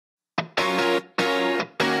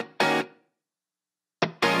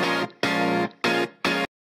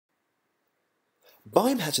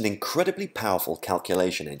BIME has an incredibly powerful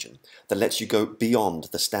calculation engine that lets you go beyond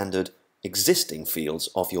the standard existing fields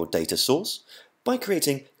of your data source by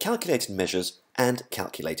creating calculated measures and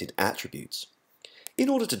calculated attributes. In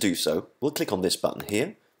order to do so, we'll click on this button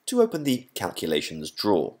here to open the Calculations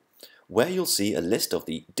drawer, where you'll see a list of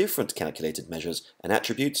the different calculated measures and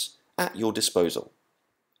attributes at your disposal.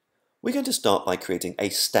 We're going to start by creating a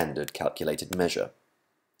standard calculated measure.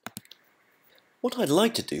 What I'd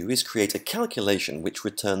like to do is create a calculation which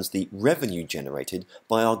returns the revenue generated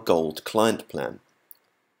by our Gold client plan.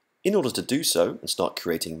 In order to do so and start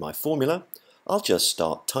creating my formula, I'll just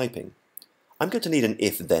start typing. I'm going to need an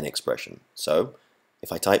if-then expression, so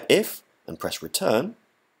if I type if and press return,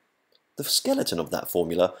 the skeleton of that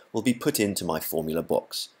formula will be put into my formula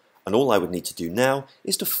box, and all I would need to do now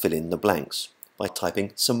is to fill in the blanks by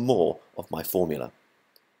typing some more of my formula.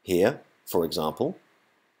 Here, for example,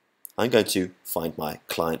 I'm going to find my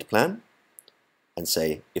client plan and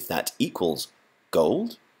say if that equals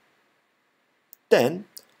gold, then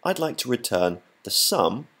I'd like to return the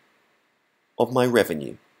sum of my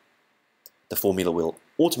revenue. The formula will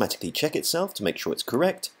automatically check itself to make sure it's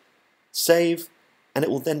correct, save, and it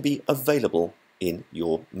will then be available in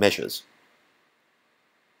your measures.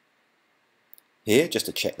 Here, just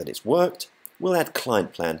to check that it's worked, we'll add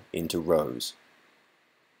client plan into rows.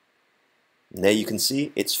 And there you can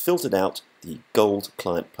see it's filtered out the Gold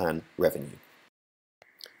client plan revenue.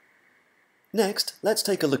 Next, let's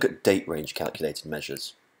take a look at date range calculated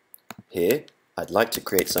measures. Here, I'd like to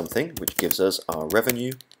create something which gives us our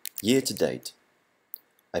revenue year to date.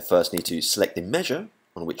 I first need to select the measure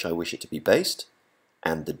on which I wish it to be based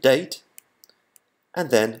and the date, and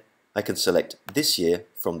then I can select this year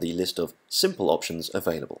from the list of simple options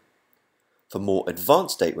available. For more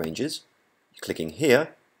advanced date ranges, clicking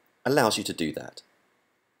here allows you to do that.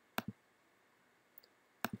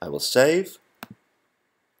 I will save,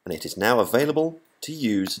 and it is now available to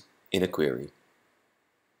use in a query.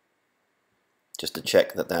 Just to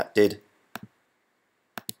check that that did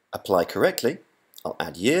apply correctly, I'll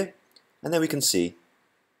add year, and then we can see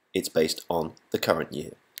it's based on the current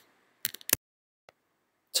year.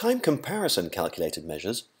 Time comparison calculated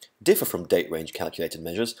measures differ from date range calculated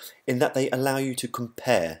measures in that they allow you to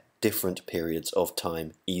compare different periods of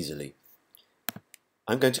time easily.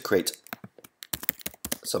 I'm going to create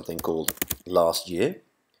something called last year,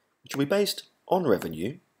 which will be based on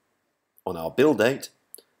revenue on our bill date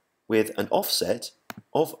with an offset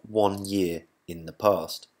of 1 year in the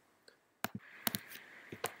past.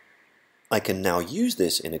 I can now use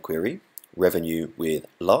this in a query, revenue with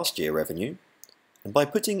last year revenue, and by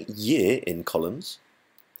putting year in columns,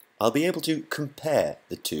 I'll be able to compare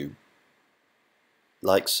the two,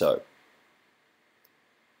 like so.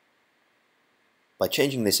 By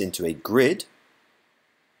changing this into a grid,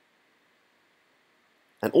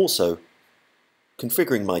 and also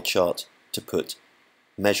configuring my chart to put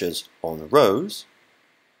measures on rows,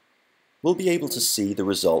 we'll be able to see the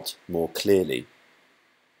result more clearly.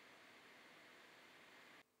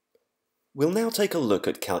 We'll now take a look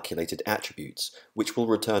at calculated attributes, which will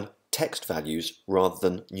return text values rather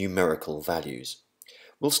than numerical values.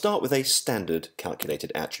 We'll start with a standard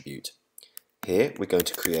calculated attribute. Here we're going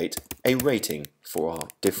to create a rating for our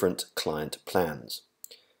different client plans.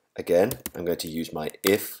 Again, I'm going to use my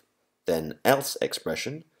if, then else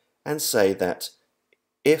expression and say that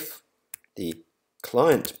if the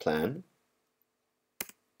client plan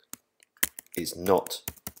is not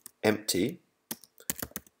empty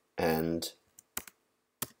and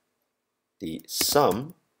the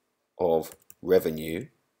sum of revenue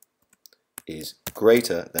is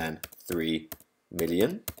greater than 3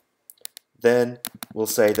 million, then we'll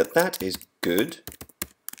say that that is good,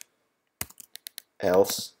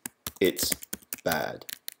 else it's bad.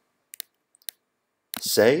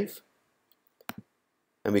 Save,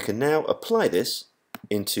 and we can now apply this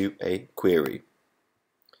into a query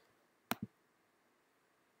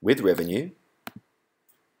with revenue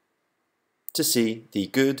to see the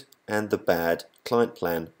good and the bad client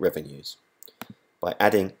plan revenues. By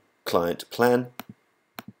adding client plan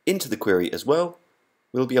into the query as well,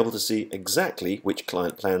 we'll be able to see exactly which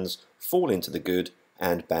client plans fall into the good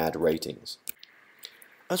and bad ratings.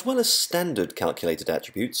 As well as standard calculated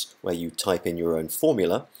attributes, where you type in your own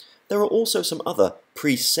formula, there are also some other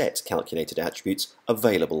preset calculated attributes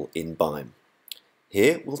available in BIME.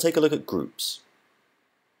 Here we'll take a look at groups.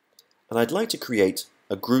 And I'd like to create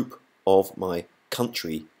a group of my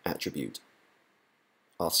country attribute.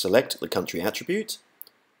 I'll select the country attribute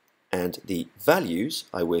and the values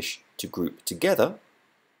I wish to group together.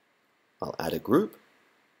 I'll add a group,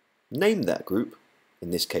 name that group, in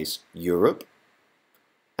this case Europe,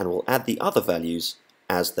 and we'll add the other values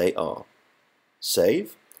as they are.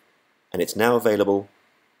 Save, and it's now available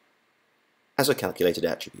as a calculated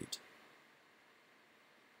attribute.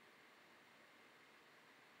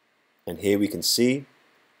 And here we can see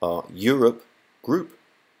our Europe group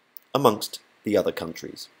amongst the other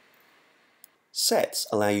countries. Sets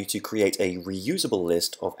allow you to create a reusable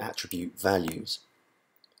list of attribute values.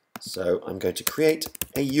 So I'm going to create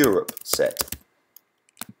a Europe set,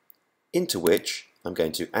 into which I'm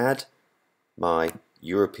going to add my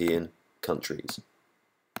European countries.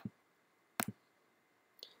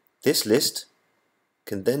 This list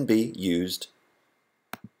can then be used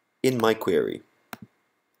in my query.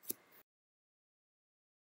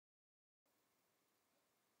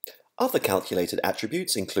 Other calculated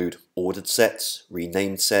attributes include ordered sets,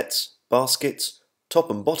 renamed sets, baskets, top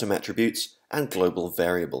and bottom attributes, and global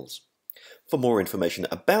variables. For more information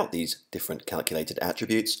about these different calculated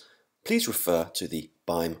attributes, please refer to the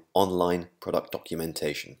BIME online product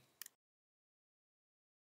documentation.